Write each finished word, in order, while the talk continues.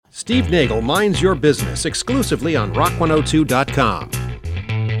Steve Nagel minds your business exclusively on Rock102.com.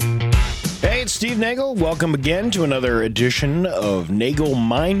 Hey, it's Steve Nagel. Welcome again to another edition of Nagel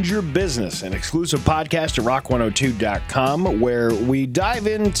Mind Your Business, an exclusive podcast at Rock102.com, where we dive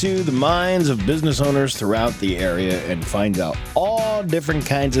into the minds of business owners throughout the area and find out all different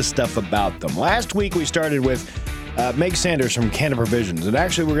kinds of stuff about them. Last week, we started with Meg Sanders from Canna Provisions, and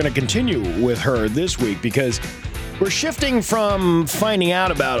actually, we're going to continue with her this week because we're shifting from finding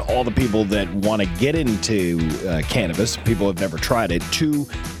out about all the people that want to get into cannabis, people who have never tried it, to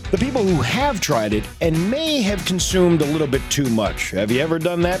the people who have tried it and may have consumed a little bit too much. Have you ever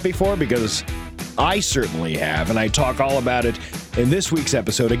done that before? Because I certainly have, and I talk all about it in this week's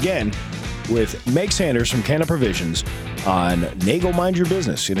episode again with Meg Sanders from Canna Provisions on Nagel Mind Your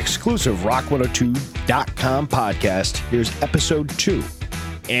Business, an exclusive Rock102.com podcast. Here's episode 2.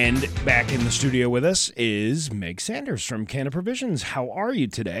 And back in the studio with us is Meg Sanders from Canna Provisions. How are you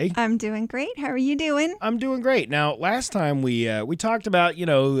today? I'm doing great. How are you doing? I'm doing great. Now, last time we talked about,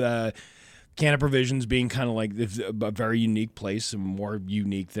 Canna Provisions being kind of like a very unique place and more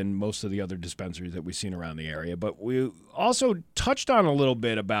unique than most of the other dispensaries that we've seen around the area. But we also touched on a little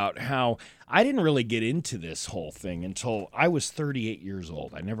bit about how I didn't really get into this whole thing until I was 38 years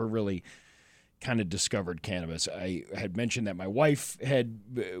old. I never really kind of discovered cannabis. I had mentioned that my wife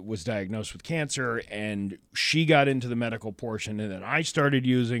was diagnosed with cancer, and she got into the medical portion, and then I started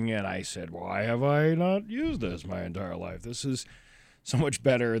using it. I said, why have I not used this my entire life? This is so much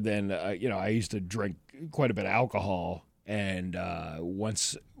better than, I used to drink quite a bit of alcohol, and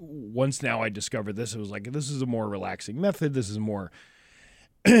once now I discovered this, it was like, this is a more relaxing method. This is more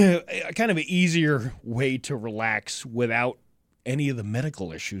kind of an easier way to relax without any of the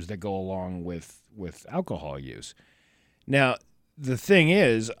medical issues that go along with alcohol use. Now, the thing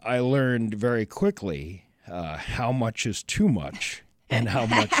is, I learned very quickly how much is too much and how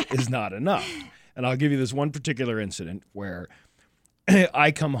much is not enough. And I'll give you this one particular incident where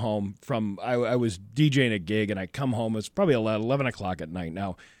I come home from, I was DJing a gig, and I come home, it's probably 11 o'clock at night.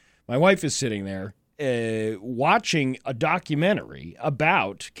 Now, my wife is sitting there watching a documentary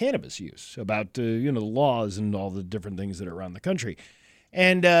about cannabis use, about the laws and all the different things that are around the country.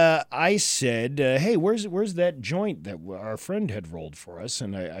 And I said, hey, where's that joint that our friend had rolled for us?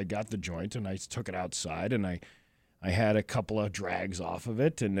 And I got the joint, and I took it outside, and I had a couple of drags off of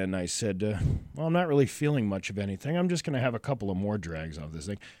it. And then I said, well, I'm not really feeling much of anything. I'm just going to have a couple of more drags off this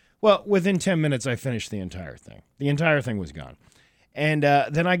thing. Well, within 10 minutes, I finished the entire thing. The entire thing was gone. And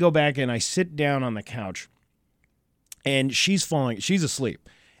then I go back and I sit down on the couch, and she's asleep.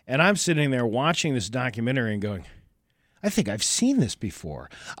 And I'm sitting there watching this documentary and going, I think I've seen this before.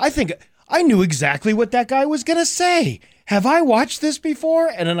 I think I knew exactly what that guy was going to say. Have I watched this before?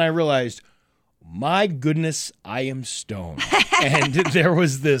 And then I realized, my goodness, I am stoned. And there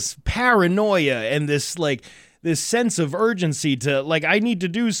was this paranoia and this sense of urgency to, I need to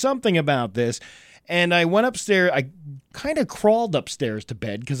do something about this. And I went upstairs. I kind of crawled upstairs to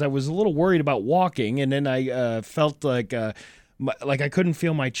bed because I was a little worried about walking. And then I felt like I couldn't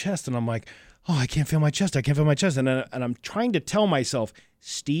feel my chest. And I'm like, oh, I can't feel my chest. I can't feel my chest. And I'm trying to tell myself,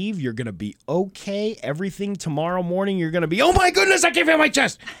 Steve, you're going to be okay. Everything tomorrow morning, you're going to be, oh my goodness, I can't feel my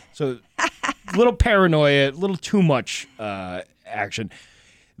chest. So a little paranoia, a little too much action.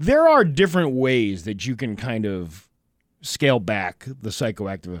 There are different ways that you can kind of scale back the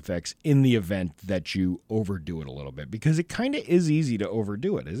psychoactive effects in the event that you overdo it a little bit, because it kind of is easy to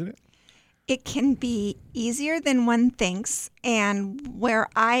overdo it, isn't it? It can be easier than one thinks, and where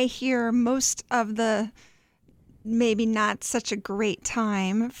I hear most of the maybe not such a great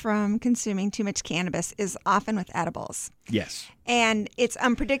time from consuming too much cannabis is often with edibles. Yes. And it's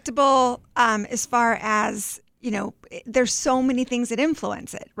unpredictable as far as, there's so many things that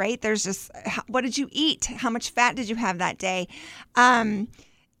influence it, right? There's just, what did you eat? How much fat did you have that day? And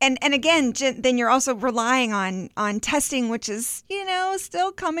again, then you're also relying on testing, which is,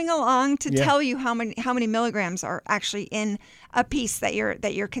 still coming along to tell you how many milligrams are actually in a piece that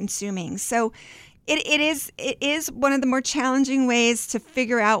you're consuming. So it is one of the more challenging ways to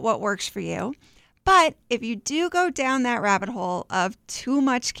figure out what works for you. But if you do go down that rabbit hole of too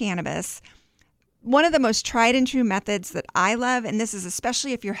much cannabis, one of the most tried and true methods that I love, and this is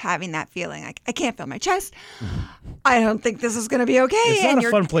especially if you're having that feeling like, I can't feel my chest. I don't think this is going to be okay. It's not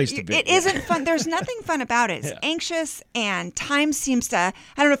a fun place to be. It isn't fun. There's nothing fun about it. It's anxious, and time seems to, I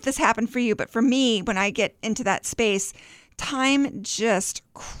don't know if this happened for you, but for me, when I get into that space, time just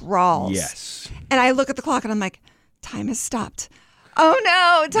crawls. Yes. And I look at the clock and I'm like, time has stopped. Oh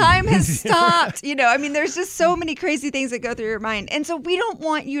no, time has stopped. There's just so many crazy things that go through your mind. And so we don't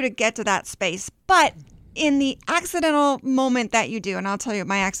want you to get to that space. But in the accidental moment that you do, and I'll tell you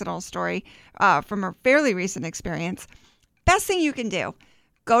my accidental story from a fairly recent experience, best thing you can do,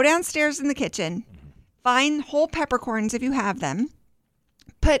 go downstairs in the kitchen, find whole peppercorns if you have them,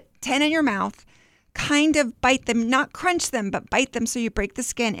 put 10 in your mouth, kind of bite them, not crunch them, but bite them so you break the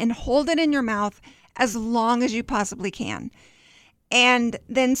skin, and hold it in your mouth as long as you possibly can, and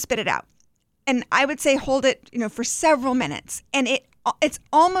then spit it out. And I would say hold it, for several minutes, and it's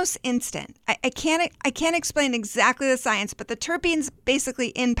almost instant. I can't explain exactly the science, but the terpenes basically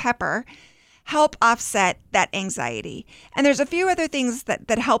in pepper help offset that anxiety. And there's a few other things that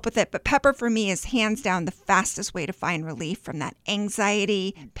help with it, but pepper for me is hands down the fastest way to find relief from that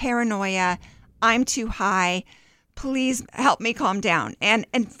anxiety, paranoia, I'm too high, please help me calm down. And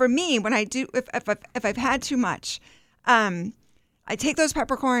for me, when I do, if I've had too much, I take those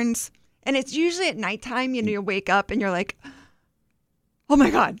peppercorns, and it's usually at nighttime, you wake up and you're like, oh my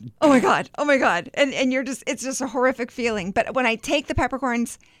God, oh my God, oh my God. And it's just a horrific feeling. But when I take the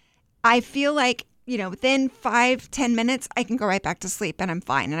peppercorns, I feel like, within 5-10 minutes, I can go right back to sleep and I'm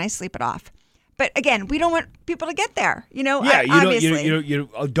fine and I sleep it off. But again, we don't want people to get there, Yeah, obviously. you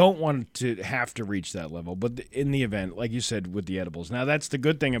don't want to have to reach that level. But in the event, like you said, with the edibles, now that's the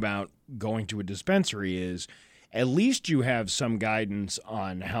good thing about going to a dispensary is at least you have some guidance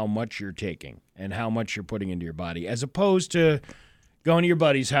on how much you're taking and how much you're putting into your body, as opposed to going to your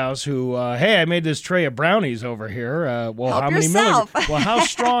buddy's house who, hey, I made this tray of brownies over here. Help how many yourself. milligrams? Well, how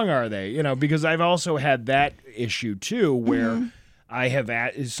strong are they? Because I've also had that issue too, where I have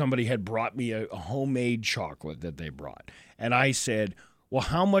somebody had brought me a homemade chocolate that they brought, and I said, well,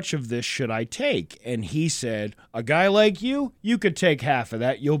 how much of this should I take? And he said, a guy like you could take half of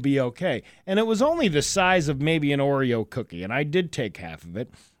that. You'll be okay. And it was only the size of maybe an Oreo cookie. And I did take half of it,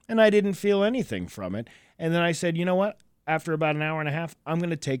 and I didn't feel anything from it. And then I said, you know what? After about an hour and a half, I'm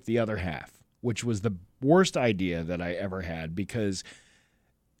going to take the other half, which was the worst idea that I ever had, because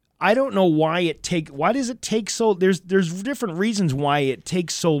I don't know why does it take so, there's different reasons why it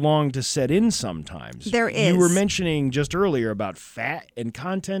takes so long to set in sometimes. There is. You were mentioning just earlier about fat and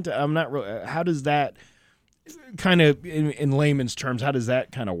content. I'm not really, how does that kind of, in layman's terms, how does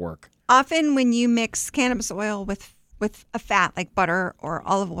that kind of work? Often when you mix cannabis oil with a fat like butter or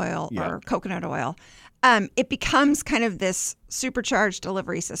olive oil or coconut oil, it becomes kind of this supercharged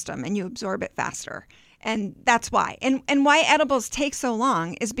delivery system and you absorb it faster. And that's why. And why edibles take so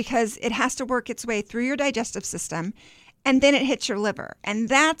long is because it has to work its way through your digestive system and then it hits your liver. And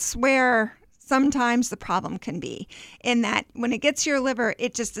that's where sometimes the problem can be, in that when it gets to your liver,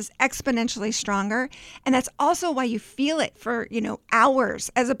 it just is exponentially stronger. And that's also why you feel it for,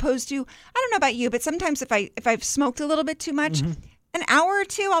 hours, as opposed to, I don't know about you, but sometimes if I've smoked a little bit too much, an hour or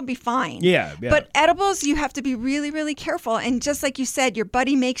two, I'll be fine. Yeah. But edibles, you have to be really, really careful. And just like you said, your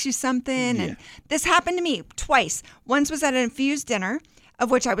buddy makes you something. And this happened to me twice. Once was at an infused dinner, of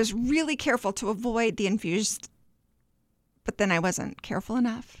which I was really careful to avoid the infused, but then I wasn't careful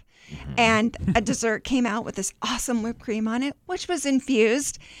enough. And a dessert came out with this awesome whipped cream on it, which was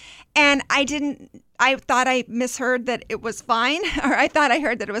infused. And I thought I misheard that it was fine, or I thought I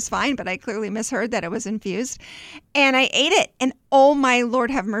heard that it was fine, but I clearly misheard that it was infused. And I ate it, and oh my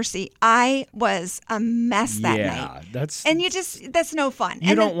Lord have mercy, I was a mess that night. That's no fun.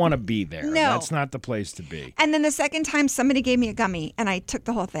 You don't want to be there. No. That's not the place to be. And then the second time, somebody gave me a gummy, and I took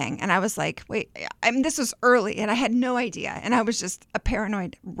the whole thing, and I was like, wait, this was early, and I had no idea, and I was just a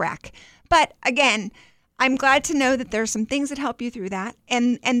paranoid wreck. But again, I'm glad to know that there's some things that help you through that.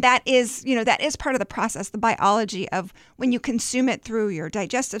 And that is, that is part of the process, the biology of when you consume it through your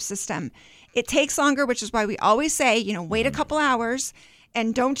digestive system. It takes longer, which is why we always say, wait a couple hours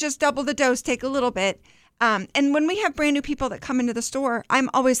and don't just double the dose, take a little bit. And when we have brand new people that come into the store, I'm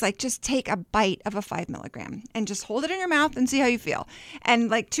always like, just take a bite of a 5 milligram and just hold it in your mouth and see how you feel.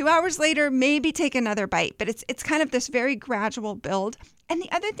 And like 2 hours later, maybe take another bite. But it's kind of this very gradual build. And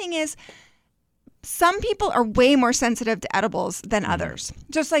the other thing is, some people are way more sensitive to edibles than others.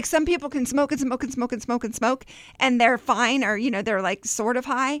 Just like some people can smoke and smoke and smoke and smoke and smoke, and they're fine, or, they're like sort of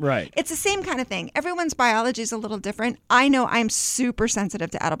high. Right. It's the same kind of thing. Everyone's biology is a little different. I know I'm super sensitive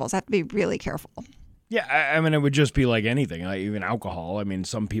to edibles. I have to be really careful. Yeah, I mean, it would just be like anything, even alcohol. I mean,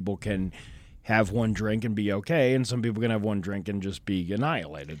 some people can have one drink and be okay, and some people can have one drink and just be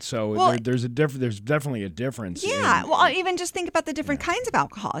annihilated. So there's definitely a difference. Yeah, well, even just think about the different kinds of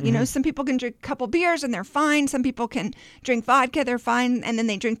alcohol. Some people can drink a couple beers and they're fine. Some people can drink vodka, they're fine, and then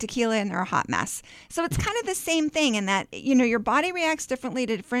they drink tequila and they're a hot mess. So it's kind of the same thing in that, your body reacts differently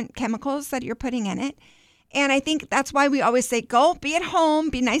to different chemicals that you're putting in it. And I think that's why we always say, go be at home,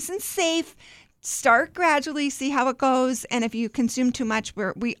 be nice and safe. start gradually, see how it goes, and if you consume too much,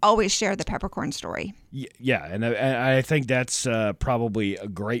 we always share the peppercorn story. Yeah, and I think that's probably a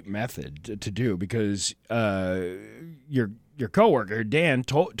great method to do, because your coworker Dan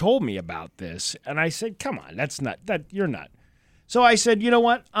told me about this, and I said, "Come on, you're not." So I said, "You know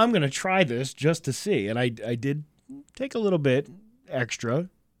what? I'm going to try this just to see," and I did take a little bit extra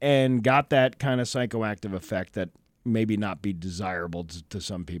and got that kind of psychoactive effect that maybe not be desirable to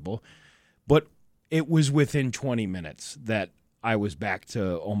some people. But it was within 20 minutes that I was back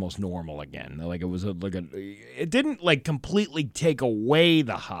to almost normal again. Like, it was it didn't like completely take away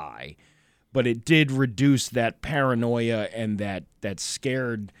the high, but it did reduce that paranoia and that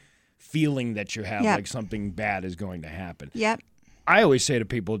scared feeling that you have, like something bad is going to happen. Yep. I always say to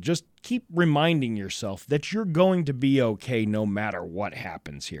people, just keep reminding yourself that you're going to be okay no matter what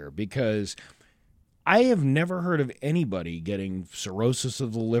happens here, because I have never heard of anybody getting cirrhosis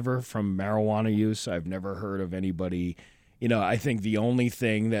of the liver from marijuana use. I've never heard of anybody, I think the only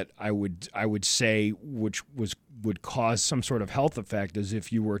thing that I would say which would cause some sort of health effect is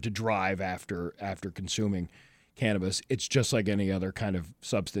if you were to drive after consuming cannabis. It's just like any other kind of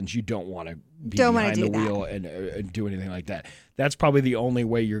substance. You don't want to be behind the wheel and do anything like that. That's probably the only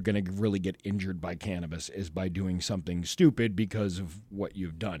way you're going to really get injured by cannabis, is by doing something stupid because of what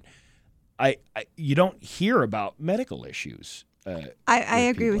you've done. You don't hear about medical issues. I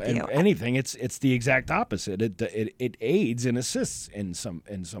agree with you. Anything, it's the exact opposite. It aids and assists in some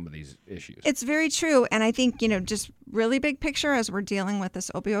of these issues. It's very true, and I think just really big picture, as we're dealing with this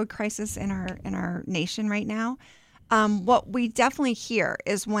opioid crisis in our nation right now. What we definitely hear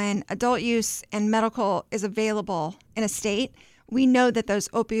is when adult use and medical is available in a state, we know that those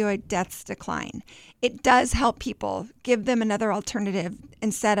opioid deaths decline. It does help people, give them another alternative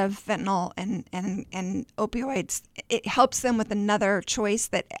instead of fentanyl and opioids. It helps them with another choice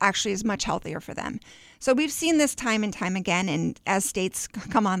that actually is much healthier for them. So we've seen this time and time again, and as states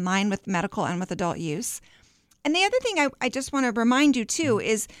come online with medical and with adult use. And the other thing I just want to remind you too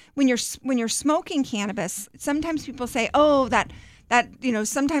is when you're smoking cannabis, sometimes people say, "Oh, that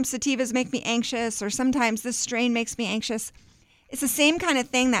sometimes sativas make me anxious, or sometimes this strain makes me anxious." It's the same kind of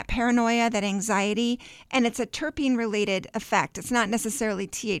thing, that paranoia, that anxiety, and it's a terpene-related effect. It's not necessarily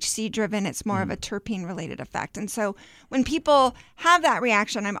THC-driven. It's more of a terpene-related effect. And so when people have that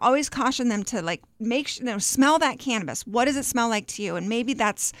reaction, I'm always caution them to smell that cannabis. What does it smell like to you? And maybe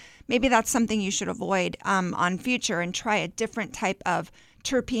that's something you should avoid on future, and try a different type of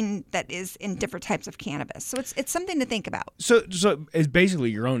terpene that is in different types of cannabis. So it's something to think about. So it's basically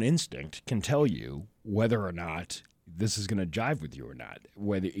your own instinct can tell you whether or not this is going to jive with you or not.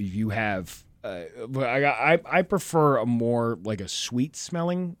 Whether you have, I prefer a more like a sweet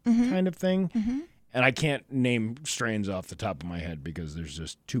smelling kind of thing, and I can't name strains off the top of my head because there's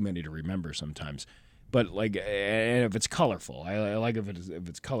just too many to remember sometimes. But and if it's colorful, I like if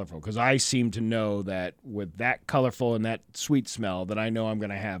it's colorful, because I seem to know that with that colorful and that sweet smell, that I know I'm going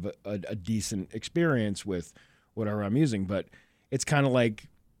to have a decent experience with whatever I'm using. But it's kind of like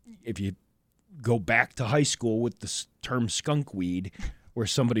if you go back to high school with the term skunk weed, where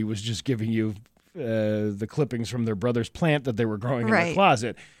somebody was just giving you the clippings from their brother's plant that they were growing in their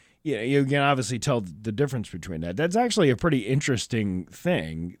closet. You can obviously tell the difference between that. That's actually a pretty interesting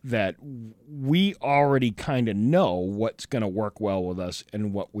thing, that we already kind of know what's going to work well with us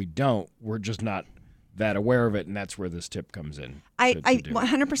and what we don't. We're just not that aware of it, and that's where this tip comes in. I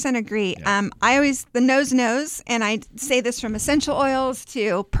 100% agree. Yeah. I always, the nose knows, and I say this from essential oils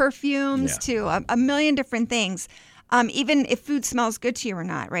to perfumes to a million different things, even if food smells good to you or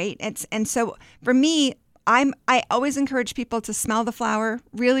not, right? And so for me, I always encourage people to smell the flower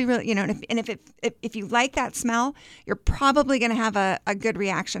really, really, and if you like that smell, you're probably going to have a good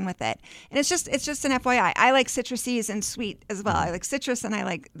reaction with it. And it's just an FYI. I like citruses and sweet as well. I like citrus, and I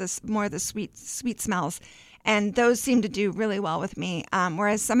like more of the sweet smells, and those seem to do really well with me.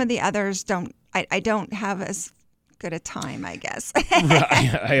 Whereas some of the others don't. I don't have as good a time, I guess.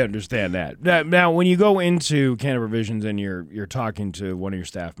 I understand that. Now, when you go into Canna Provisions and you're talking to one of your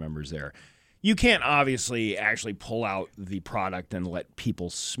staff members there, you can't obviously actually pull out the product and let people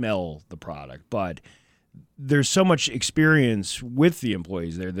smell the product, but there's so much experience with the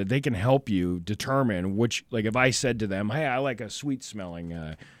employees there that they can help you determine which, like if I said to them, hey, I like a sweet smelling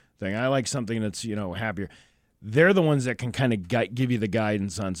thing, I like something that's, happier. They're the ones that can kind of give you the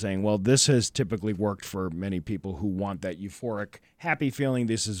guidance on saying, well, this has typically worked for many people who want that euphoric, happy feeling.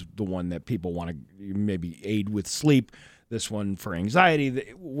 This is the one that people want to maybe aid with sleep. This one for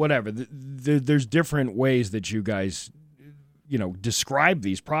anxiety, whatever. There's different ways that you guys, describe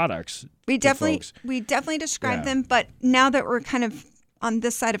these products. We definitely describe them, but now that we're kind of on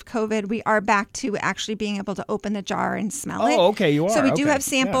this side of COVID, we are back to actually being able to open the jar and smell it. Oh, okay, you are. So we do Okay. have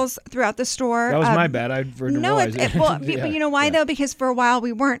samples throughout the store. That was my bad. I didn't No, realize it. well, Yeah. you know why though? Because for a while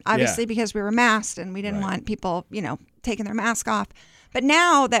we weren't, obviously, Yeah. because we were masked and we didn't Right. want people, taking their mask off. But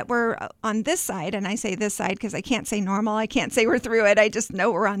now that we're on this side, and I say this side because I can't say normal, I can't say we're through it. I just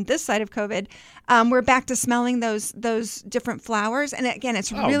know we're on this side of COVID. We're back to smelling those different flowers, and again,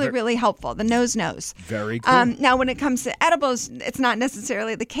 it's really helpful. The nose knows. Very cool. Now, when it comes to edibles, it's not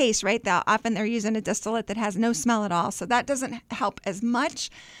necessarily the case, right? Often they're using a distillate that has no smell at all, so that doesn't help as much.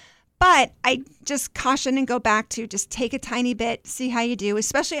 But I just caution and go back to just take a tiny bit, see how you do,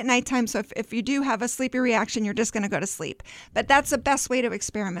 especially at nighttime. So if you do have a sleepy reaction, you're just going to go to sleep. But that's the best way to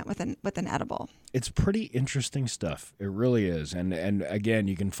experiment with an edible. It's pretty interesting stuff. It really is. And again,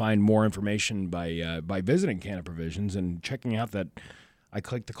 you can find more information by visiting Canna Provisions and checking out that, I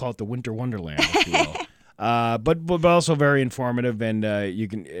like to call it the Winter Wonderland, if you will. But also very informative, and you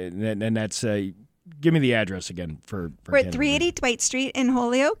can, and that's. Give me the address again for We're at Canna 380 Dwight Street in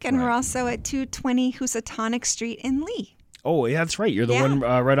Holyoke, and Right. we're also at 220 Housatonic Street in Lee. Oh, yeah, that's right. You're the Yeah. one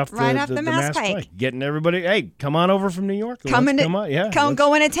right off the Mass Mass Pike. Getting everybody, hey, come on over from New York. Come Let's on, let's-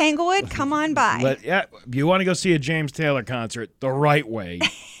 go into Tanglewood. Come on by. Yeah, if you want to go see a James Taylor concert the right way,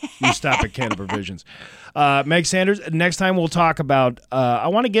 you stop at Canna Provisions. Meg Sanders, next time we'll talk about, I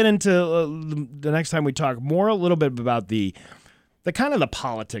want to get into, the next time we talk more a little bit about the kind of the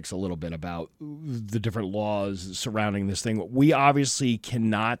politics a little bit about the different laws surrounding this thing. We obviously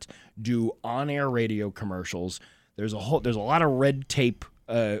cannot do on-air radio commercials. There's a lot of red tape,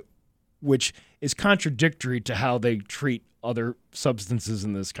 which is contradictory to how they treat other substances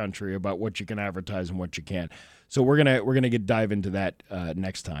in this country about what you can advertise and what you can't. So we're gonna dive into that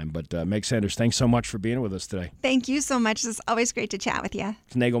next time. But Meg Sanders, thanks so much for being with us today. Thank you so much. It's always great to chat with you.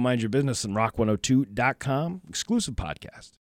 It's Nagel Mind Your Business and Rock102.com exclusive podcast.